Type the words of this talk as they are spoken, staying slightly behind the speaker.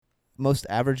most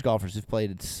average golfers who've played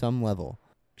at some level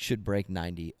should break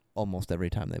 90 almost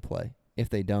every time they play. If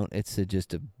they don't, it's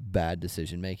just a bad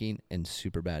decision making and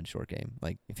super bad short game.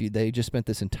 Like if they just spent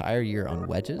this entire year on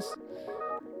wedges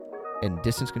and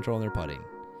distance control in their putting,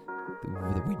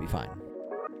 we'd be fine.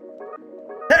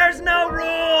 There's no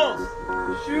rules!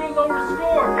 Shoot a lower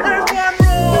score! There's one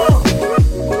rule!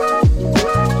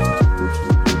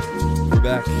 We're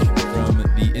back from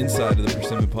the inside of the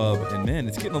Persimmon Pub, and man,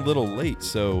 it's getting a little late,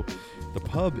 so the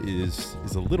pub is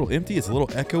a little empty. It's a little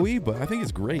echoey, but I think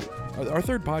it's great. Our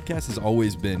third podcast has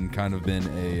always been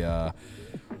a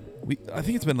I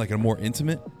think it's been like a more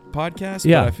intimate podcast.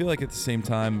 Yeah. But I feel like at the same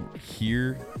time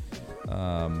here,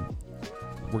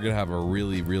 we're going to have a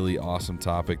really, really awesome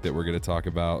topic that we're going to talk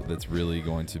about that's really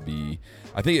going to be,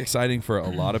 I think, exciting for a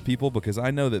lot of people, because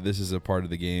I know that this is a part of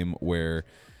the game where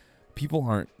people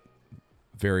aren't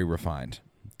very refined,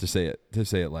 to say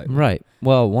it lightly. Right.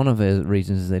 Well, one of the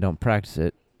reasons is they don't practice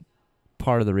it.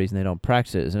 Part of the reason they don't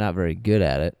practice it is they're not very good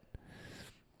at it.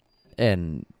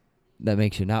 And that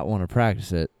makes you not want to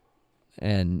practice it.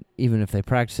 And even if they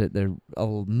practice it,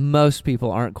 most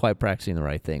people aren't quite practicing the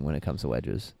right thing when it comes to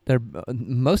wedges.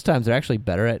 Most times they're actually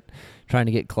better at trying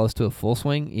to get close to a full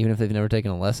swing, even if they've never taken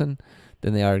a lesson,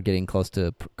 than they are getting close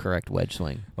to correct wedge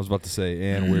swing. I was about to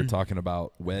say, and we're talking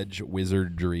about wedge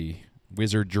wizardry.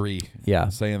 Yeah.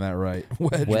 I'm saying that right.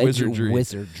 Wedge Wizardry.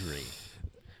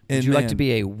 Would you like to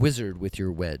be a wizard with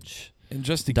your wedge? And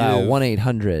just to Dial give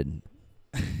 1-800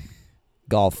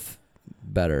 golf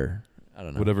better. I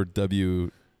don't know. whatever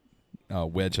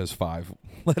Wedge has 5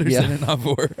 letters in it, not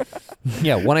 4.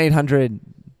 Yeah, 1-800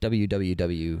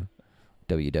 www.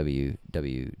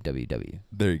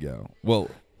 There you go.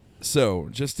 Well, so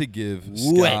just to give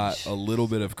Scott a little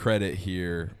bit of credit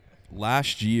here,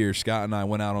 last year Scott and I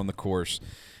went out on the course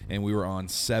and we were on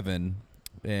 7,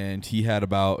 and he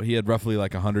had roughly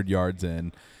like 100 yards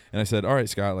in. And I said, all right,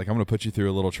 Scott, like I'm going to put you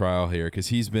through a little trial here, because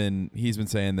he's been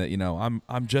saying that,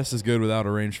 I'm just as good without a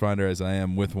rangefinder as I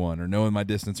am with one, or knowing my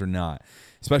distance or not,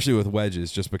 especially with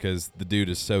wedges, just because the dude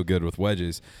is so good with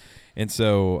wedges. And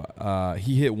so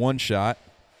he hit one shot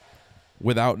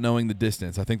without knowing the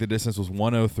distance. I think the distance was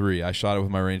 103. I shot it with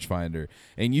my rangefinder.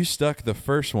 And you stuck the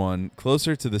first one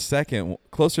closer than the second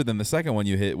one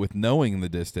you hit with knowing the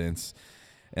distance.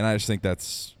 And I just think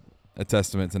that's a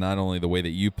testament to not only the way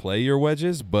that you play your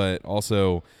wedges, but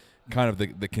also kind of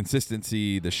the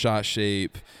consistency, the shot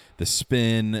shape, the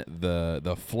spin,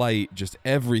 the flight, just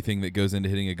everything that goes into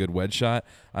hitting a good wedge shot.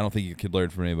 I don't think you could learn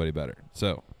from anybody better.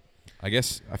 So I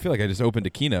feel like I just opened a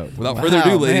keynote. Without further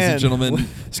ado, ladies and gentlemen,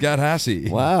 Scott Hassey.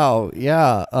 Wow,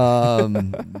 yeah.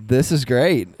 This is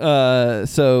great.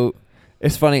 So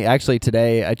it's funny, actually,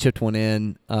 today I chipped one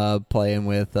in playing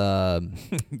with Erica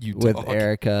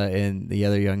and the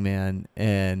other young man,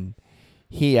 and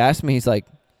he asked me, he's like,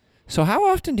 so how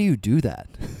often do you do that?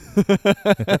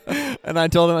 And I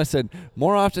told him, I said,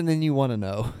 more often than you want to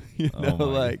know.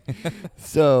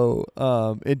 So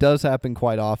it does happen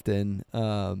quite often.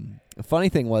 The funny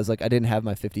thing was, like, I didn't have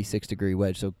my 56-degree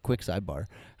wedge, so quick sidebar.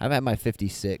 I've had my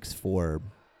 56 for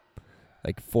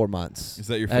like 4 months. Is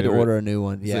that your favorite? I had to order a new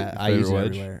one. Is Yeah, I use it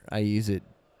everywhere. I use it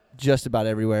just about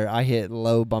everywhere. I hit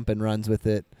low bump and runs with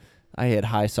it. I hit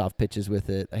high soft pitches with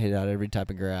it. I hit out every type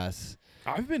of grass.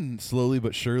 I've been slowly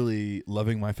but surely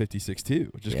loving my 56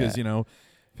 too, just because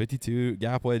 52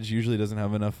 gap wedge usually doesn't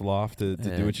have enough loft to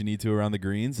do what you need to around the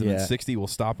greens, and then 60 will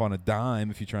stop on a dime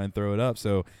if you try and throw it up.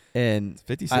 So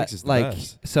 56 is the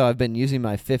best. So I've been using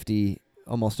my 50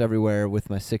 almost everywhere with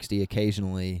my 60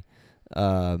 occasionally.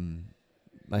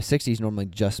 My 60 is normally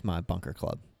just my bunker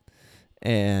club,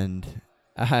 and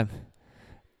I'm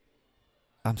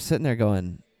sitting there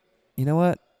going, you know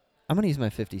what? I'm going to use my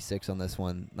 56 on this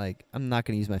one. Like, I'm not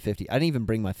going to use my 50. I didn't even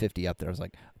bring my 50 up there. I was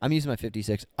like, I'm using my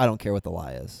 56. I don't care what the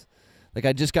lie is. Like,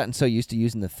 I'd just gotten so used to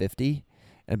using the 50,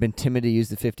 and I've been timid to use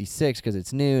the 56 because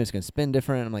it's new, it's going to spin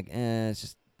different. I'm like, I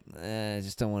just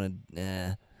don't want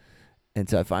to, And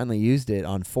so I finally used it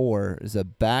on 4. It was a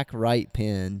back right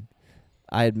pin.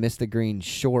 I had missed the green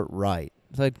short right.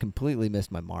 So I'd completely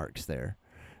missed my marks there.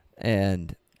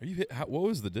 And what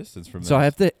was the distance from that? So I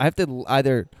have to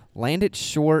either land it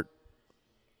short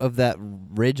of that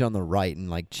ridge on the right and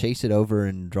like chase it over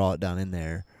and draw it down in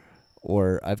there,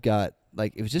 or I've got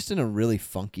like, it was just in a really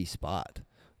funky spot.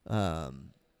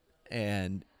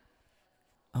 And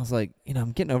I was like,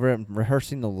 I'm getting over it. I'm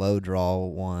rehearsing the low draw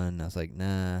one. I was like,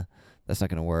 nah, that's not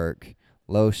going to work.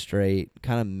 Low straight,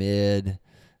 kind of mid.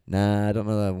 Nah, I don't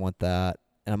know that I want that.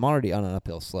 And I'm already on an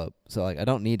uphill slope. So like, I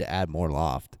don't need to add more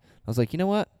loft. I was like, you know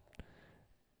what?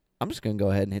 I'm just going to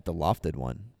go ahead and hit the lofted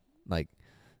one. Like,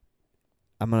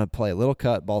 I'm going to play a little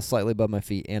cut, ball slightly above my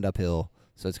feet and uphill.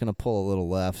 So it's going to pull a little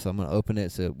left. So I'm going to open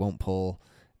it so it won't pull.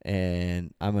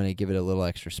 And I'm going to give it a little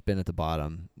extra spin at the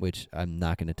bottom, which I'm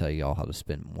not going to tell you all how to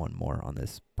spin one more on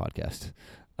this podcast.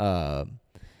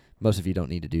 Most of you don't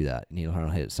need to do that. You need to learn how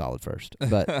to hit it solid first.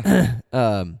 But I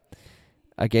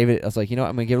was like, I'm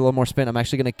going to give it a little more spin. I'm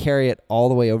actually going to carry it all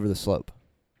the way over the slope.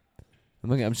 I'm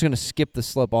just going to skip the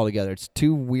slope altogether. It's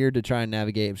too weird to try and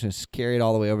navigate. I'm just going to carry it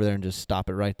all the way over there and just stop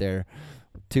it right there.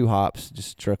 2 hops,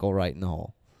 just trickle right in the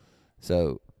hole.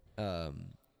 So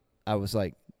I was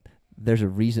like, there's a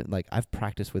reason. Like, I've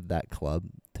practiced with that club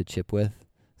to chip with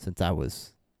since I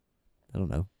was,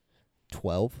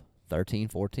 12, 13,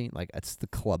 14. Like, that's the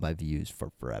club I've used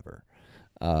for forever.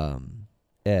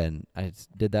 And I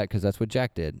did that because that's what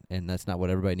Jack did. And that's not what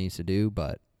everybody needs to do,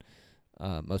 but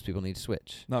most people need to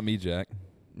switch. Not me, Jack.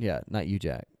 Yeah, not you,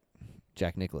 Jack.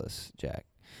 Jack Nicholas, Jack.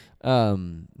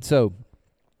 So,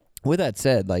 with that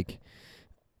said, like,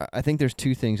 I think there's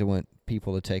 2 things I want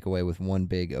people to take away with one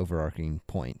big overarching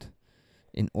point.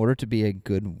 In order to be a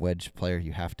good wedge player,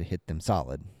 you have to hit them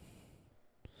solid.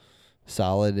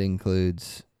 Solid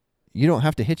includes, you don't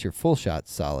have to hit your full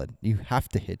shots solid. You have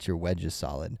to hit your wedges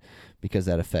solid because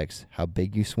that affects how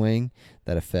big you swing.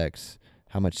 That affects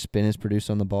how much spin is produced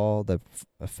on the ball. That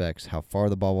affects how far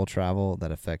the ball will travel.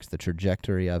 That affects the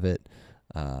trajectory of it.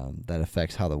 That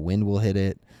affects how the wind will hit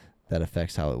it. That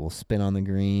affects how it will spin on the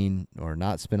green or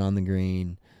not spin on the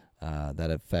green.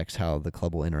 That affects how the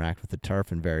club will interact with the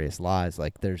turf and various lies.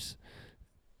 Like,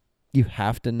 you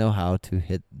have to know how to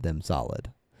hit them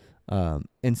solid.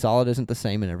 And solid isn't the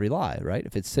same in every lie, right?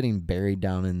 If it's sitting buried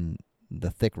down in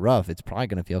the thick rough, it's probably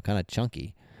going to feel kind of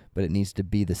chunky, but it needs to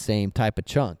be the same type of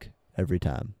chunk every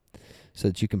time so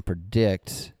that you can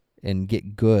predict and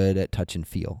get good at touch and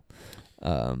feel.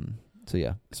 So,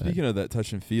 yeah. Speaking of that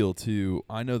touch and feel, too,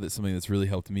 I know that something that's really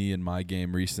helped me in my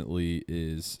game recently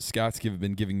is Scott's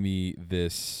been giving me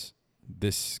this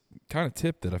kind of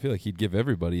tip that I feel like he'd give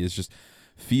everybody is just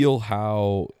feel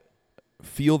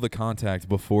the contact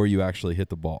before you actually hit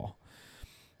the ball.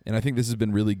 And I think this has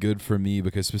been really good for me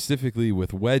because specifically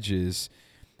with wedges,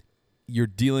 you're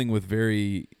dealing with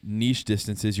very niche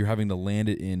distances. You're having to land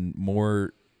it in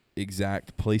more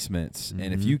exact placements. Mm-hmm.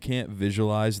 And if you can't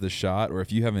visualize the shot or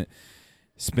if you haven't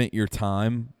spent your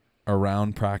time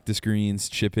around practice greens,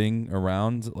 chipping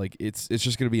around, like it's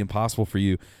just going to be impossible for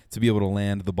you to be able to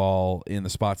land the ball in the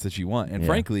spots that you want. And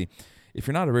frankly, if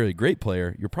you're not a really great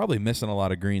player, you're probably missing a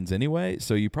lot of greens anyway,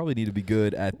 so you probably need to be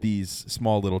good at these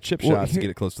small little chip shots to get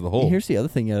it close to the hole. Here's the other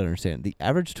thing you gotta understand. The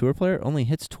average tour player only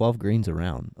hits 12 greens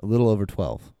around, a little over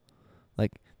 12.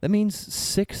 Like, that means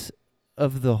 6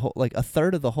 of the like a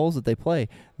third of the holes that they play,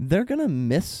 they're going to have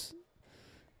missed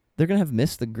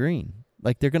the green.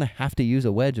 Like, they're going to have to use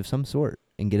a wedge of some sort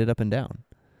and get it up and down.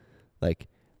 Like,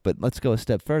 but let's go a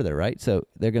step further, right? So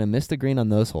they're going to miss the green on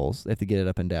those holes. They have to get it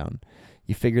up and down.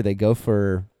 You figure they go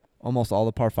for almost all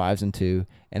the par 5s and 2,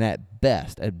 and at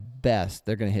best,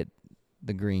 they're going to hit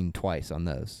the green twice on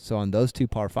those. So on those 2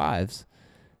 par 5s,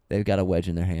 they've got a wedge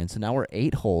in their hand. So now we're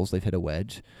 8 holes, they've hit a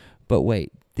wedge. But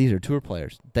wait, these are tour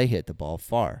players. They hit the ball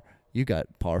far. You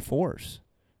got par 4s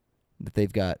that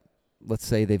they've got. Let's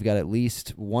say they've got at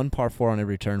least 1 par 4 on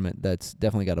every tournament that's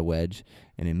definitely got a wedge,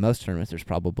 and in most tournaments there's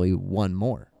probably 1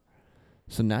 more.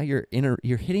 So now you're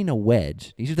hitting a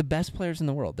wedge. These are the best players in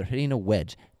the world. They're hitting a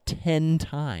wedge 10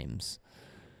 times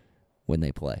when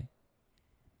they play.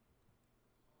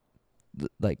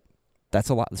 Like, that's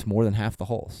a lot. That's more than half the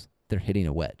holes. They're hitting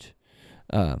a wedge.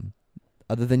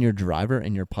 Other than your driver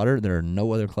and your putter, there are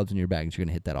no other clubs in your bag that you're going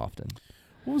to hit that often.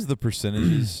 What was the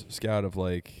percentages, Scout, of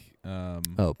like...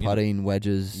 putting,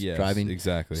 wedges, yes, driving.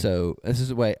 Exactly. So this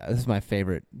is my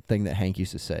favorite thing that Hank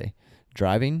used to say.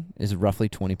 Driving is roughly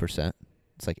 20%.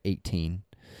 It's like 18.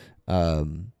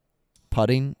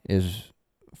 Putting is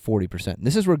 40%.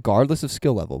 This is regardless of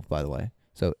skill level, by the way.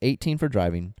 So 18 for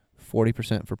driving,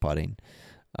 40% for putting.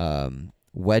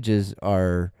 Wedges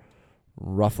are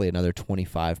roughly another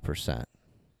 25%.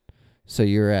 So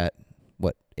you're at,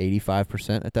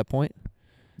 85% at that point?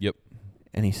 Yep.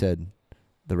 And he said,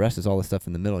 the rest is all the stuff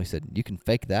in the middle. He said, you can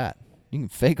fake that. You can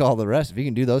fake all the rest. If you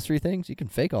can do those 3 things, you can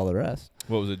fake all the rest.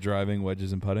 What was it, driving,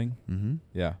 wedges, and putting? Mm-hmm.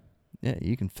 Yeah. Yeah,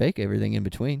 you can fake everything in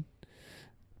between.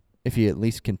 If you at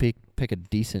least can pick a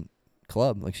decent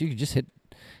club. Like, so you can just hit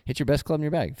your best club in your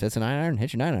bag. If that's a 9-iron,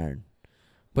 hit your 9-iron.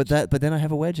 But then I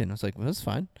have a wedge in. I was like, well, that's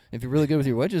fine. If you're really good with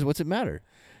your wedges, what's it matter?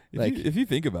 If you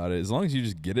think about it, as long as you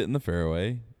just get it in the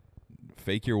fairway,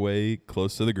 fake your way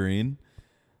close to the green,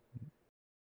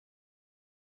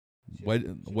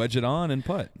 wedge it on and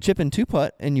putt. Chip and 2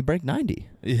 putt, and you break 90.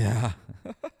 Yeah.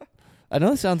 I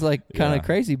know it sounds like kind of Yeah.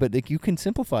 crazy, but like, you can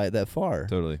simplify it that far.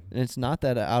 Totally. And it's not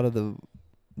that out of the,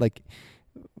 like,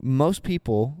 most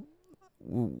people,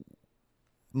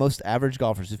 most average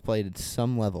golfers who've played at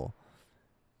some level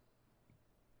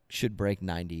should break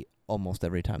 90 almost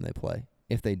every time they play.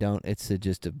 If they don't, it's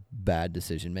just a bad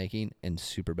decision making and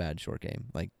super bad short game.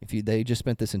 Like, if they just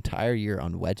spent this entire year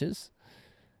on wedges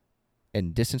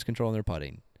and distance control in their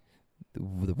putting,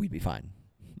 we'd be fine.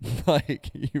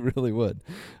 Like, you really would.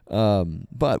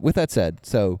 But with that said,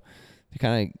 so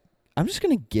I'm just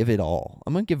going to give it all.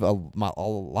 I'm going to give a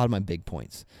lot of my big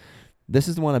points. This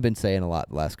is the one I've been saying a lot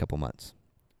the last couple months.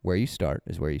 Where you start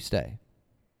is where you stay.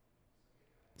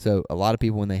 So a lot of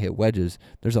people, when they hit wedges,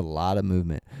 there's a lot of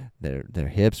movement. Their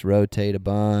hips rotate a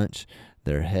bunch.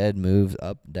 Their head moves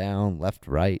up, down, left,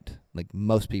 right. Like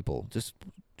most people, just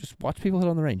watch people hit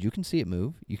on the range. You can see it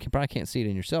move. You probably can't see it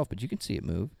in yourself, but you can see it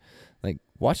move. Like,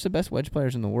 watch the best wedge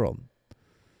players in the world.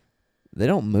 They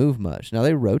don't move much. Now,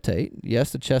 they rotate.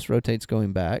 Yes, the chest rotates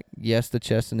going back. Yes, the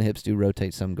chest and the hips do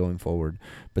rotate some going forward.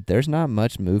 But there's not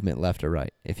much movement left or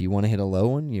right. If you want to hit a low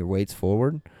one, your weight's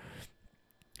forward.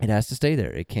 It has to stay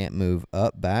there. It can't move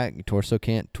up, back. Your torso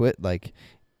can't twit. Like,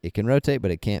 it can rotate, but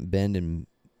it can't bend and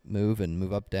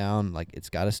move up, down. Like, it's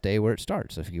got to stay where it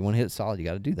starts. So if you want to hit it solid, you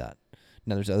got to do that.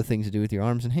 Now, there's other things to do with your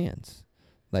arms and hands.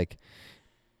 Like,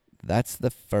 that's the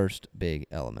first big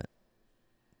element.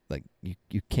 Like,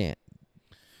 you can't.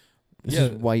 This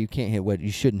is why you can't hit wedges.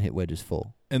 You shouldn't hit wedges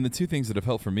full. And the two things that have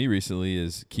helped for me recently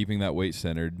is keeping that weight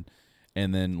centered,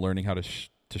 and then learning how to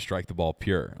strike the ball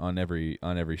pure on every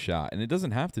shot. And it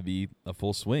doesn't have to be a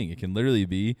full swing. It can literally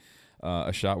be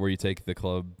a shot where you take the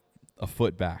club a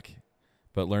foot back.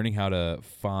 But learning how to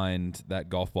find that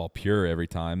golf ball pure every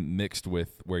time, mixed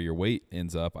with where your weight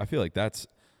ends up, I feel like that's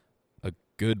a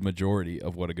good majority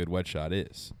of what a good wedge shot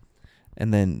is.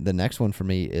 And then the next one for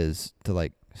me is to,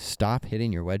 like, stop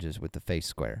hitting your wedges with the face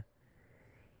square.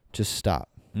 Just stop.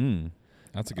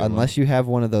 That's a good Unless you have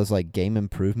one of those, like, game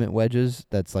improvement wedges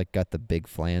that's, like, got the big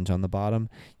flange on the bottom,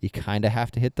 you kind of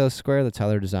have to hit those square. That's how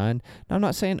they're designed. Now, I'm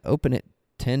not saying open it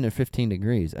 10 or 15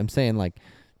 degrees. I'm saying, like,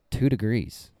 2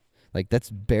 degrees. Like, that's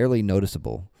barely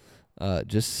noticeable.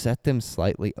 Just set them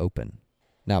slightly open.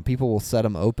 Now, people will set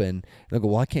them open, and they'll go,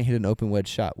 well, I can't hit an open wedge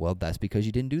shot. Well, that's because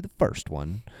you didn't do the first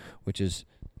one, which is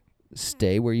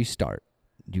stay where you start.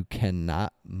 You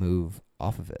cannot move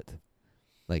off of it.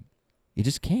 Like, you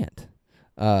just can't.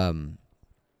 The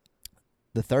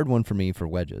third one for me for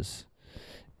wedges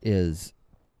is,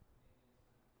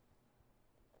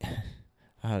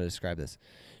 how to describe this?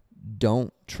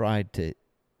 Don't try to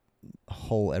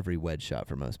hole every wedge shot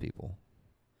for most people.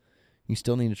 You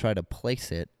still need to try to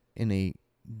place it in a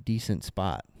decent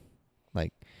spot.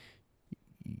 Like,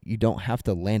 you don't have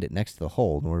to land it next to the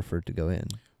hole in order for it to go in.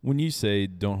 When you say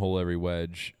don't hole every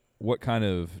wedge, what kind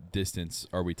of distance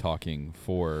are we talking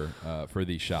for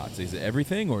these shots? Is it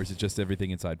everything, or is it just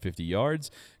everything inside 50 yards?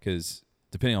 Because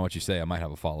depending on what you say, I might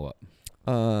have a follow-up.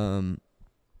 I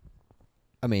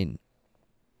mean,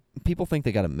 people think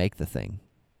they got to make the thing.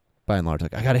 By and large,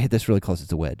 like, I got to hit this really close.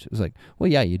 It's a wedge. It was like,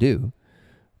 well, yeah, you do.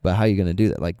 But how are you going to do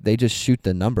that? Like, they just shoot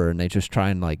the number, and they just try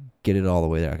and, like, get it all the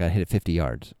way there. I got to hit it 50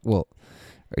 yards. Well,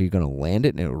 are you going to land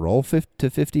it and it roll to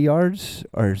 50 yards?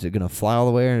 Or is it going to fly all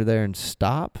the way there and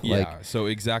stop? Yeah, Like, so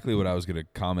exactly what I was going to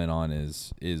comment on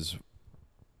is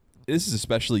this is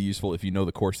especially useful if you know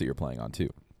the course that you're playing on, too.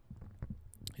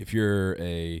 If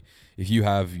you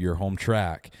have your home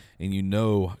track and you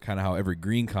know kind of how every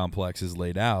green complex is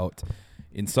laid out,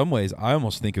 in some ways I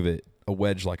almost think of it a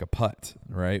wedge like a putt,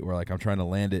 right? Where, like, I'm trying to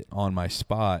land it on my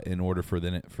spot in order for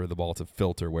the ball to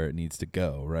filter where it needs to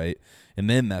go, right? And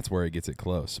then that's where it gets it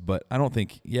close. But I don't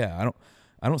think, I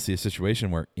don't see a situation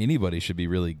where anybody should be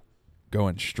really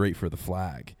going straight for the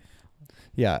flag.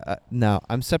 yeah. Now,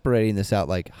 I'm separating this out,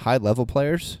 like, high-level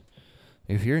players.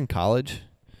 If you're in college,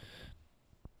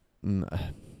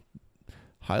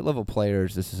 high-level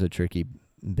players, this is a tricky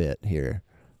bit here.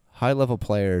 High-level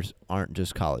players aren't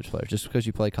just college players. Just because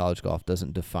you play college golf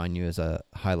doesn't define you as a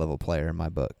high-level player in my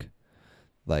book.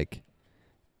 Like,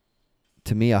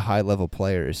 to me, a high-level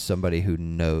player is somebody who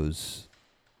knows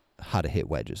how to hit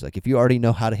wedges. Like, if you already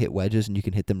know how to hit wedges and you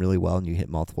can hit them really well and you hit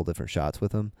multiple different shots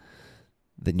with them,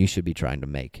 then you should be trying to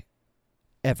make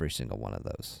every single one of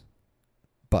those.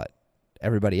 But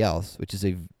everybody else, which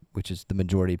is the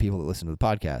majority of people that listen to the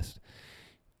podcast,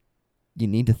 you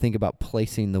need to think about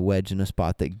placing the wedge in a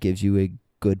spot that gives you a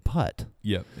good putt.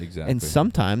 Yep, exactly. And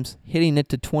sometimes hitting it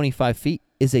to 25 feet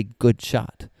is a good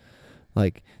shot.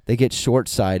 Like, they get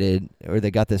short-sighted, or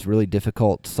they got this really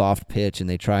difficult soft pitch, and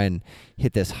they try and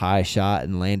hit this high shot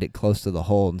and land it close to the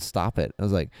hole and stop it. I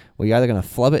was like, well, you're either going to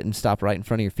flub it and stop right in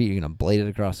front of your feet, or you're going to blade it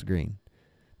across the green.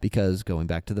 Because going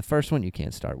back to the first one, you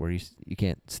can't start where you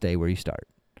can't stay where you start.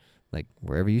 Like,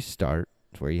 wherever you start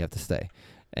is where you have to stay.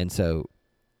 And so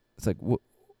it's like, what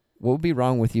would be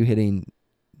wrong with you hitting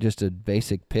just a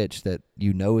basic pitch that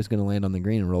you know is going to land on the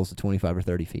green and rolls to 25 or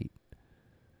 30 feet?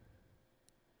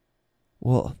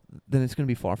 Well, then it's going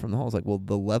to be far from the hole. It's like, well,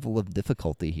 the level of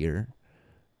difficulty here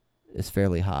is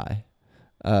fairly high.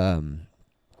 I'll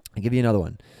give you another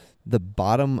one. The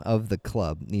bottom of the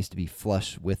club needs to be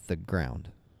flush with the ground.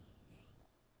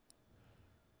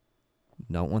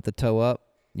 Don't want the toe up.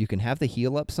 You can have the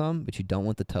heel up some, but you don't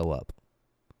want the toe up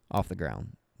off the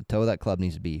ground. The toe of that club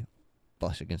needs to be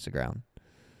flush against the ground.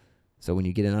 So when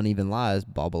you get an uneven lies,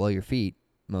 ball below your feet,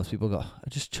 most people go, I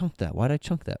just chunked that. Why'd I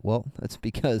chunk that? Well, that's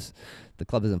because the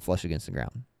club isn't flush against the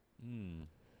ground.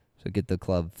 So get the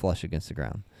club flush against the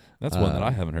ground. That's one that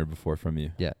I haven't heard before from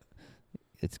you. Yeah.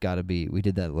 It's got to be. We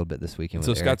did that a little bit this weekend.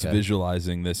 So with Scott's Erica.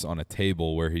 visualizing this on a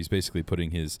table where he's basically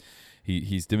putting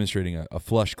he's demonstrating a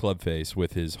flush club face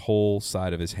with his whole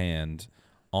side of his hand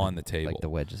on the table. Like the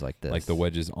wedges like this. Like the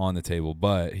wedges on the table.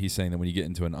 But he's saying that when you get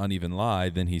into an uneven lie,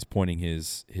 then he's pointing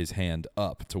his hand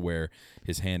up to where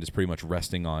his hand is pretty much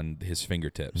resting on his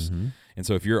fingertips. Mm-hmm. And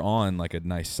so if you're on like a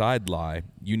nice side lie,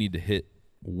 you need to hit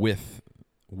with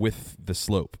the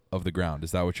slope of the ground.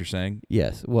 Is that what you're saying?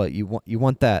 Yes. Well, you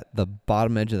want that the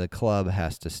bottom edge of the club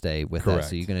has to stay with that. Correct.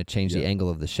 So you're going to change the angle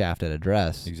of the shaft at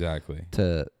address Exactly.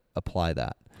 to apply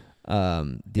that.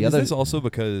 Is this also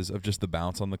because of just the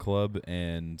bounce on the club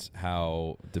and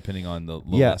how, depending on the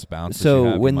less bounce?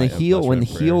 So when the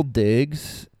heel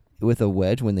digs with a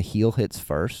wedge, when the heel hits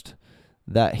first,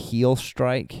 that heel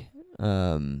strike,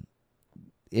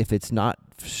 if it's not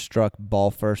struck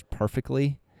ball first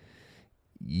perfectly,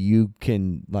 you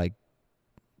can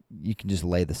just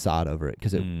lay the sod over it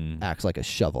because it acts like a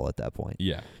shovel at that point.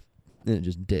 Yeah, and it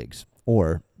just digs.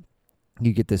 Or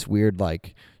you get this weird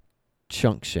like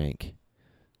chunk shank.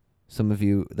 Some of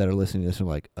you that are listening to this are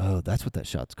like, oh, that's what that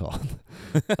shot's called.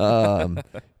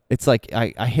 It's like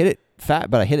I hit it fat,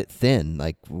 but I hit it thin.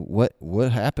 Like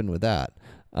what happened with that?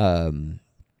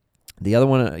 The other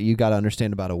one you got to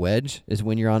understand about a wedge is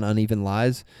when you're on uneven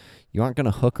lies, you aren't going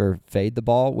to hook or fade the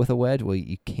ball with a wedge. Well,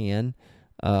 you can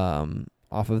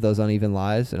off of those uneven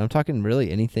lies. And I'm talking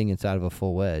really anything inside of a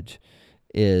full wedge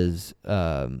is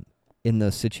in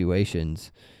those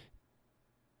situations,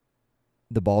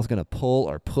 the ball's going to pull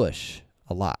or push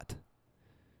a lot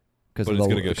because of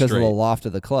the loft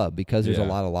of the club. Because there's a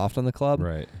lot of loft on the club,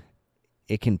 right?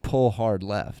 It can pull hard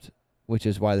left, which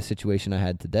is why the situation I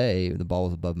had today, the ball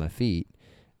was above my feet,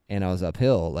 and I was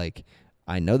uphill. Like,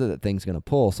 I know that thing's going to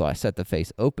pull, so I set the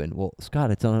face open. Well,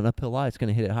 Scott, it's on an uphill lie. It's going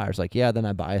to hit it higher. It's like, yeah, then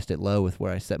I biased it low with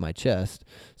where I set my chest,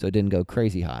 so it didn't go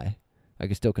crazy high. I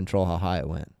could still control how high it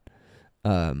went.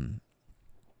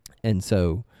 And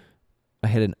so I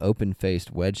hit an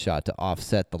open-faced wedge shot to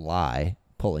offset the lie,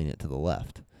 pulling it to the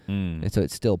left. And so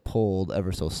it still pulled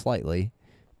ever so slightly,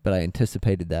 but I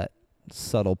anticipated that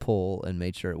subtle pull and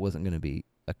made sure it wasn't going to be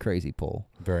a crazy pull.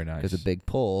 Very nice. Because a big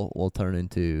pull will turn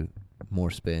into more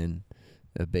spin.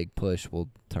 A big push will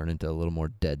turn into a little more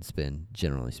dead spin,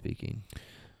 generally speaking.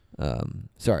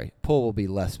 Pull will be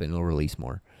less spin. It'll release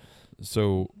more.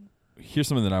 So here's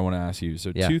something that I want to ask you.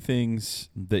 So two things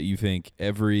that you think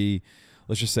every,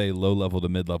 let's just say, low-level to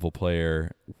mid-level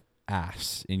player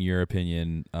asks, in your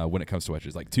opinion, when it comes to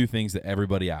wedges. Like two things that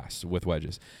everybody asks with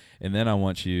wedges. And then I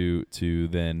want you to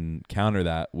then counter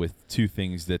that with two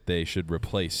things that they should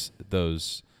replace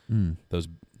those.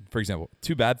 For example,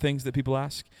 two bad things that people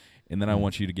ask, and then I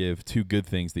want you to give two good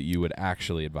things that you would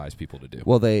actually advise people to do.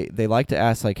 Well, they like to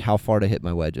ask, like, how far to hit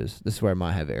my wedges. This is where I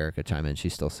might have Erica chime in.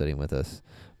 She's still sitting with us.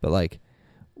 But, like,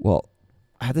 well,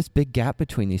 I have this big gap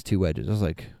between these two wedges. I was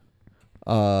like,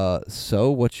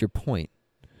 so what's your point?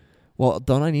 Well,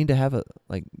 don't I need to have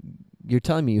you're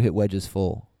telling me you hit wedges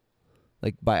full.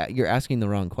 Like, you're asking the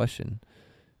wrong question.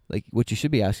 Like, what you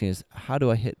should be asking is, how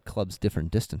do I hit clubs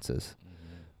different distances?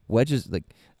 Wedges, like,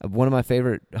 one of my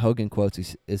favorite Hogan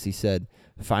quotes is he said,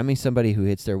 find me somebody who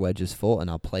hits their wedges full and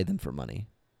I'll play them for money.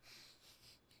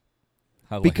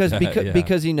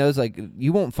 Because he knows, like,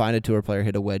 you won't find a tour player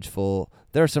hit a wedge full.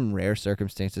 There are some rare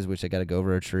circumstances which they got to go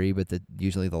over a tree, but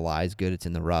usually the lie's good. It's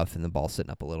in the rough and the ball's sitting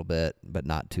up a little bit, but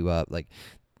not too up. Like,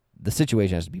 the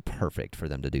situation has to be perfect for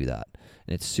them to do that,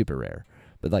 and it's super rare.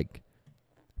 But, like,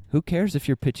 who cares if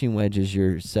your pitching wedge is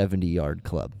your 70-yard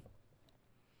club?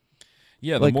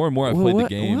 Yeah, the more and more I've played the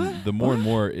game, the more and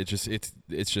more it's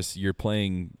just you're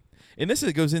playing. And this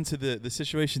goes into the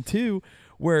situation too,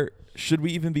 where should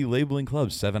we even be labeling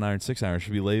clubs 7-iron, 6-iron?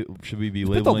 Should we be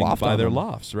labeling by their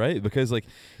lofts, right? Because like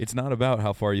it's not about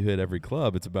how far you hit every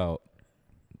club; it's about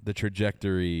the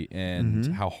trajectory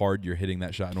and how hard you're hitting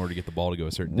that shot in order to get the ball to go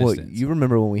a certain distance. You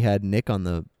remember when we had Nick on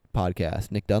the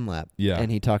podcast, Nick Dunlap,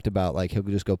 and he talked about like he'll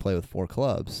just go play with 4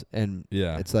 clubs, and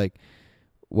it's like,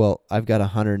 well, I've got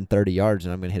 130 yards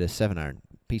and I'm going to hit a 7-iron.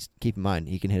 Keep in mind,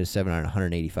 he can hit a 7-iron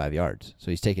 185 yards,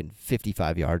 so he's taking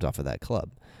 55 yards off of that club.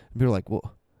 And people are like,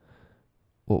 well,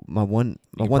 my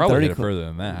 130 hit it further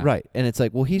than that, right? And it's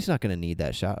like, well, he's not going to need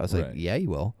that shot. I was like, yeah, he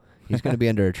will. He's going to be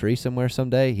under a tree somewhere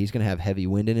someday. He's going to have heavy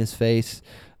wind in his face.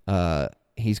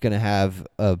 He's going to have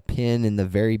a pin in the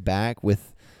very back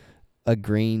with a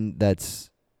green that's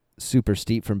super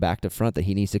steep from back to front that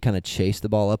he needs to kind of chase the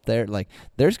ball up there. Like,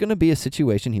 there's going to be a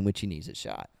situation in which he needs a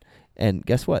shot. And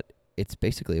guess what? It's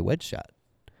basically a wedge shot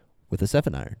with a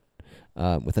 7-iron,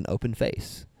 with an open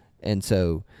face. And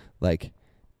so, like,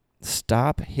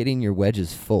 stop hitting your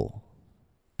wedges full,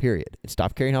 period. And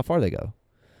stop caring how far they go.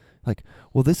 Like,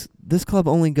 well, this club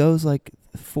only goes like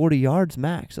 40 yards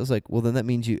max. I was like, well, then that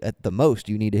means you at the most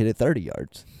you need to hit it 30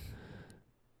 yards.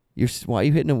 Why are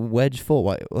you hitting a wedge full?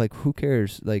 Why, like, who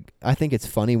cares? Like, I think it's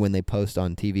funny when they post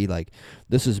on TV like,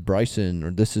 this is Bryson or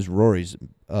this is Rory's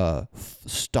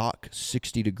stock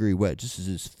 60-degree wedge. This is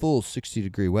his full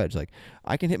 60-degree wedge. Like,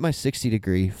 I can hit my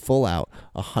 60-degree full out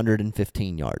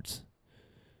 115 yards.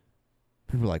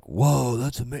 People are like, whoa,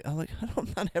 that's amazing. I'm like,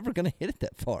 I'm not ever gonna hit it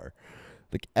that far.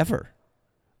 Like, ever.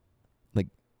 Like,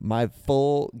 my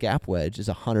full gap wedge is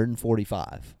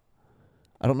 145.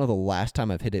 I don't know the last time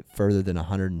I've hit it further than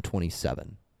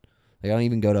 127. Like, I don't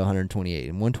even go to 128.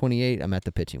 And 128, I'm at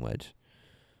the pitching wedge.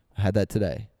 I had that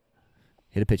today.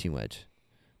 Hit a pitching wedge.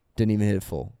 Didn't even hit it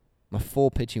full. My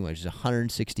full pitching wedge is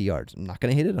 160 yards. I'm not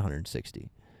going to hit it 160.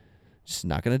 Just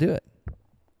not going to do it.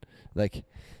 Like,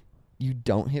 you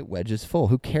don't hit wedges full.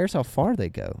 Who cares how far they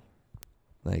go?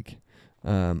 Like,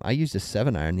 I used a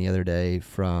 7-iron the other day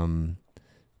from,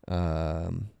 let's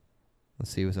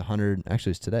see, it was 100.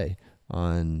 Actually, it's today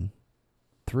on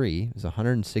 3. It was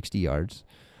 160 yards.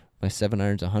 My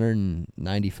 7-iron's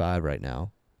 195 right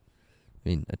now. I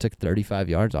mean, I took 35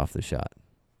 yards off the shot.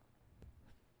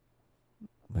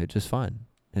 Hit just fine.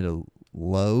 Hit a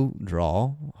low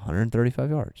draw, 135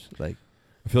 yards. Like,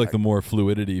 I feel like the more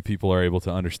fluidity people are able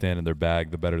to understand in their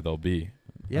bag, the better they'll be.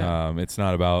 Yeah. It's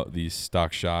not about these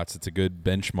stock shots. It's a good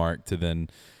benchmark to then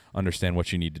understand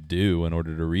what you need to do in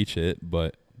order to reach it.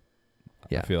 But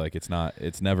I feel like it's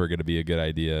never going to be a good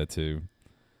idea to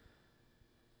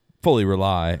fully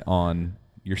rely on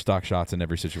your stock shots in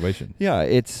every situation. Yeah,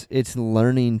 it's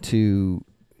learning to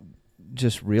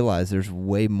just realize there's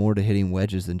way more to hitting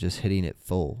wedges than just hitting it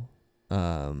full.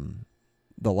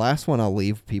 The last one I'll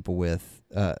leave people with,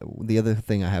 the other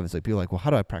thing I have is like people are like, well, how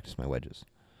do I practice my wedges?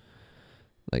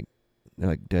 Like, they're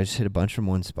like, do I just hit a bunch from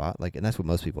one spot? Like, and that's what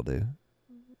most people do.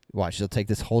 Watch, they'll take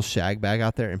this whole shag bag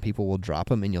out there and people will drop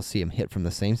them and you'll see them hit from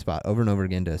the same spot over and over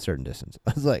again to a certain distance.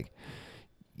 I was like,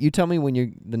 you tell me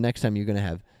when the next time you're going to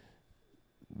have,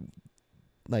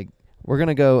 like, we're going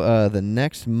to go the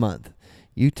next month.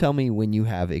 You tell me when you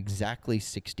have exactly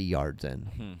 60 yards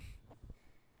in.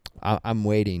 I'm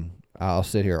waiting. I'll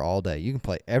sit here all day. You can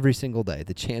play every single day.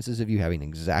 The chances of you having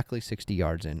exactly 60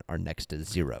 yards in are next to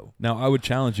 0. Now, I would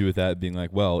challenge you with that, being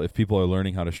like, well, if people are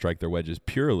learning how to strike their wedges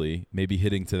purely, maybe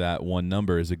hitting to that one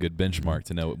number is a good benchmark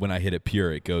to know when I hit it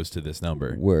pure, it goes to this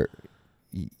number.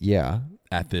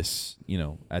 At this,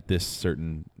 at this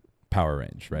certain power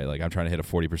range, right? Like, I'm trying to hit a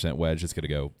 40% wedge. It's going to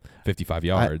go 55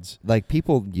 yards. Like,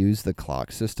 people use the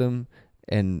clock system,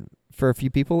 and for a few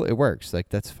people, it works. Like,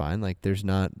 that's fine. Like, there's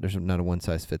not a one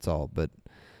size fits all, but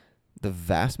the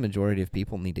vast majority of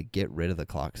people need to get rid of the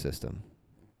clock system.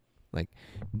 Like,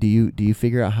 do you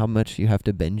figure out how much you have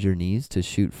to bend your knees to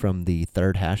shoot from the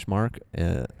third hash mark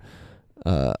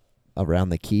around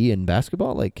the key in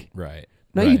basketball? Like, right.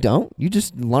 No, you don't. You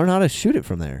just learn how to shoot it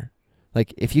from there.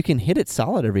 Like, if you can hit it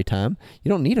solid every time, you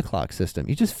don't need a clock system.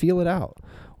 You just feel it out.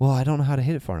 Well, I don't know how to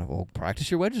hit it far enough. Well, practice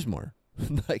your wedges more.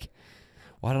 Like,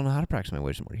 well, I don't know how to practice my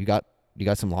wedges more. You got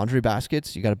some laundry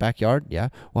baskets? You got a backyard? Yeah.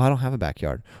 Well, I don't have a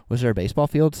backyard. Was there a baseball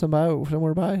field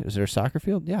somewhere by? Is there a soccer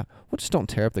field? Yeah. Well, just don't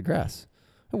tear up the grass.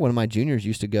 One of my juniors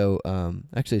used to go,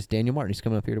 actually, it's Daniel Martin. He's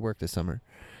coming up here to work this summer.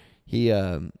 He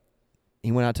went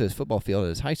out to his football field at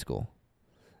his high school,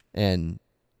 and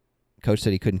coach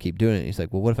said he couldn't keep doing it. He's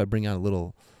like, well, what if I bring out a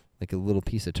little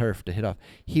piece of turf to hit off?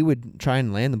 He would try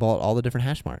and land the ball at all the different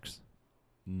hash marks.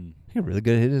 He got really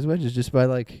good at hitting his wedges just by,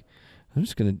 like,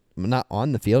 I'm not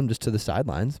on the field, I'm just to the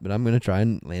sidelines, but I'm going to try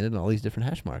and land it in all these different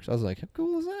hash marks. I was like, how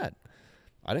cool is that?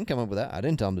 I didn't come up with that. I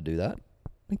didn't tell him to do that.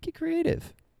 Like, get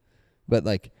creative. But,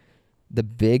 like, the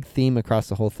big theme across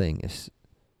the whole thing is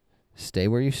stay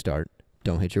where you start.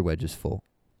 Don't hit your wedges full.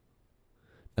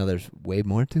 Now, there's way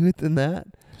more to it than that.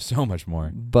 So much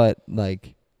more. But,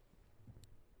 like,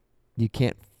 you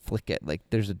can't flick it. Like,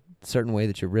 there's a certain way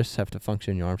that your wrists have to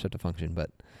function, your arms have to function, but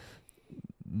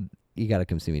you got to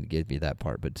come see me to give you that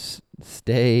part. But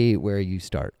stay where you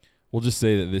start. We'll just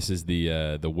say that this is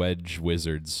the Wedge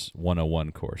Wizards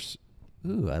 101 course.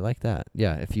 Ooh, I like that.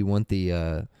 Yeah, if you want the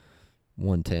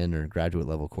 110 or graduate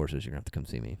level courses, you're going to have to come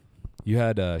see me. You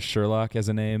had Sherlock as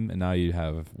a name, and now you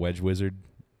have Wedge Wizard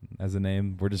as a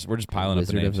name. We're just piling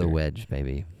Wizard up the names of the here. wedge,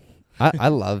 baby. I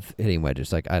love hitting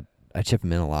wedges. Like, I chip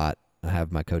them in a lot. I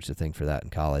have my coach a thing for that in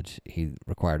college. He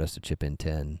required us to chip in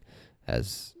 10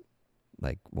 as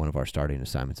like one of our starting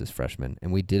assignments as freshmen,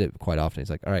 and we did it quite often.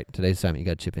 He's like, all right, today's assignment, you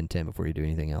got to chip in 10 before you do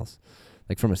anything else.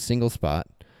 Like, from a single spot,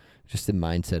 just the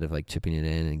mindset of like chipping it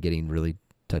in and getting really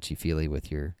touchy-feely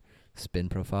with your spin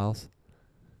profiles.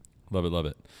 Love it, love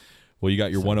it. Well, you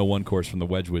got your 101 course from the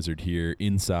Wedge Wizard here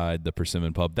inside the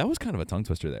Persimmon Pub. That was kind of a tongue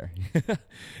twister there.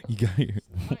 You got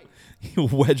your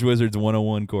Wedge Wizards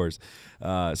 101 course.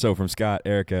 So from Scott,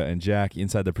 Erica, and Jack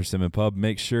inside the Persimmon Pub,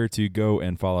 make sure to go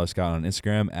and follow Scott on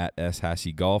Instagram at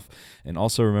 @ShasseyGolf. And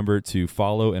also remember to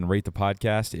follow and rate the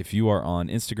podcast. If you are on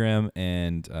Instagram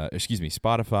and,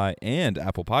 Spotify and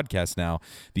Apple Podcasts now,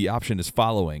 the option is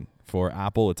following. For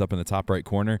Apple, it's up in the top right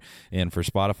corner, and for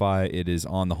Spotify, it is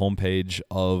on the homepage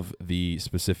of the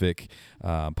specific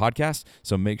podcast.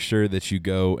 So make sure that you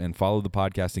go and follow the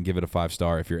podcast and give it a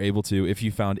 5-star if you're able to, if you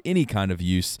found any kind of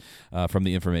use from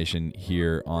the information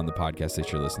here on the podcast that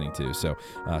you're listening to. So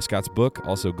Scott's book,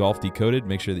 also Golf Decoded,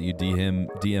 make sure that you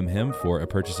DM him for a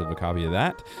purchase of a copy of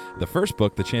that. The first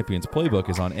book, The Champion's Playbook,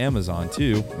 is on Amazon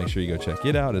too. Make sure you go check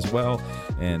it out as well.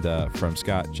 And from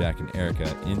Scott, Jack, and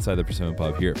Erica inside the Persimmon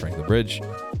Pub here at Franklin Bridge,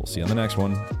 we'll see you on the next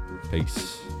one.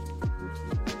 Peace.